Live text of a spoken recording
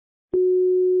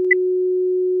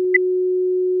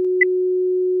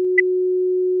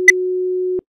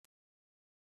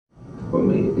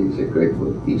a great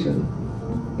politician,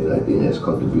 and I think has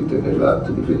contributed a lot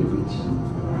to the Philippines.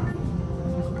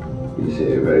 He's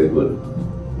a very good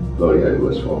lawyer. He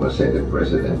was former Senate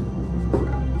President,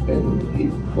 and he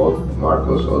fought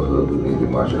Marcos also during the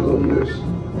martial law years.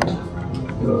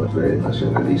 Very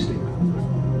nationalistic.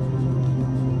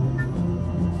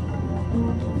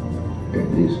 And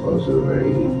he's also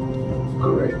very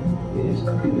correct in his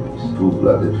activities.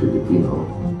 True-blooded Filipino.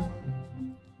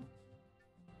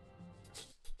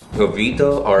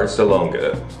 Jovito R.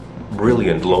 Salonga,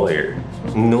 brilliant lawyer,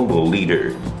 noble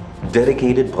leader,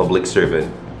 dedicated public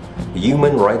servant,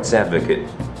 human rights advocate,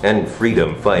 and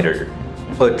freedom fighter,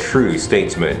 a true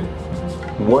statesman.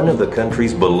 One of the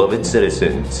country's beloved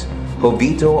citizens,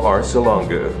 Jovito R.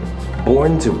 Salonga,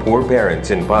 born to poor parents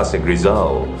in Pasig,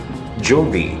 Rizal,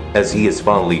 Jovi, as he is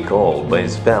fondly called by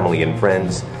his family and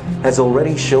friends, has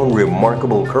already shown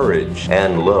remarkable courage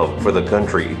and love for the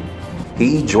country.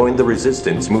 He joined the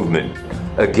resistance movement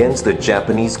against the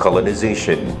Japanese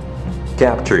colonization,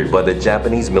 captured by the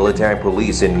Japanese military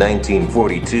police in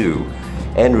 1942,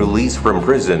 and released from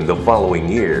prison the following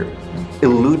year,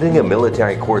 eluding a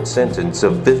military court sentence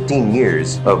of 15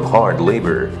 years of hard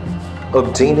labor,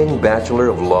 obtaining Bachelor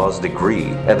of Laws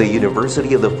degree at the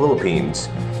University of the Philippines.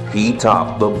 He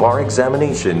topped the bar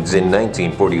examinations in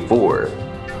 1944,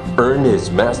 earned his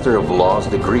Master of Laws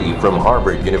degree from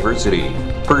Harvard University,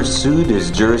 pursued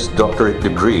his Juris Doctorate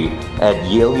degree at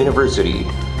Yale University,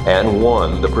 and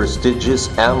won the prestigious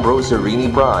Ambrose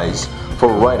Arini Prize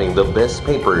for writing the best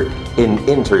paper in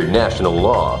international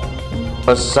law.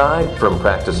 Aside from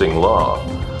practicing law,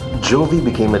 Jovi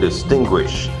became a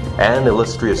distinguished and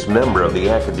illustrious member of the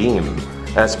Academe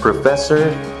as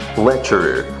professor,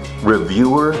 lecturer,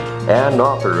 reviewer, and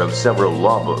author of several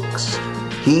law books.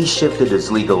 He shifted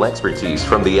his legal expertise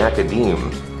from the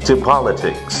Academe to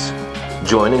politics.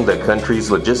 Joining the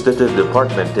country's legislative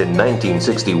department in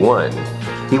 1961,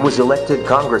 he was elected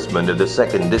congressman of the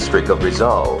 2nd District of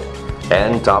Rizal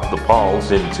and topped the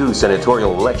polls in 2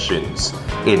 senatorial elections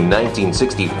in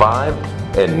 1965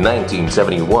 and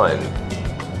 1971.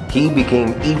 He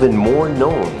became even more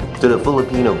known to the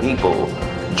Filipino people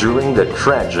during the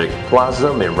tragic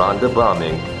Plaza Miranda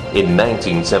bombing in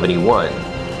 1971,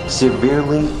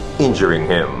 severely injuring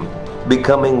him,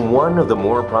 becoming one of the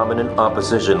more prominent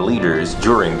opposition leaders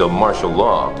during the martial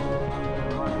law.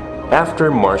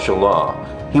 After martial law,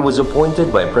 he was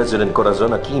appointed by President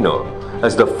Corazon Aquino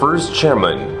as the first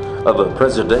chairman of a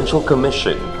Presidential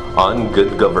Commission on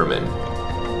Good Government.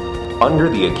 Under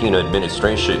the Aquino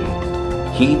administration,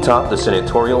 he topped the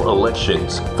senatorial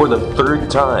elections for the 3rd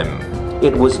time.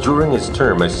 It was during his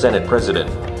term as Senate President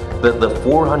that the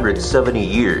 470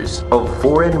 years of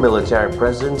foreign military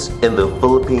presence in the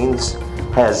Philippines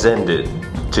has ended.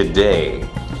 Today,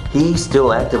 he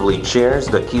still actively chairs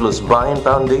the Kilos Bayan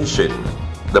Foundation,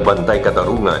 the Bantay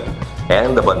Katarungan,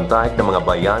 and the Bantay ng Mga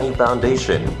Bayani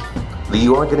Foundation, the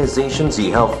organizations he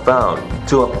helped found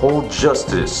to uphold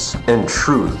justice and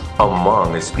truth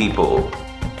among his people.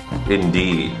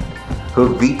 Indeed,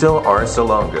 Jovito R.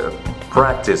 Salonga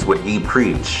practiced what he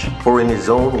preached, for in his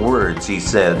own words he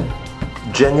said,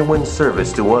 "Genuine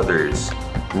service to others,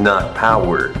 not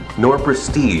power nor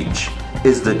prestige,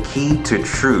 is the key to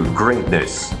true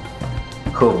greatness."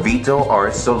 Jovito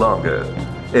R. Salonga,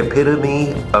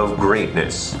 epitome of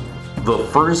greatness. The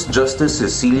first Justice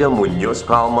Cecilia Muñoz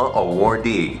Palma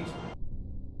awardee.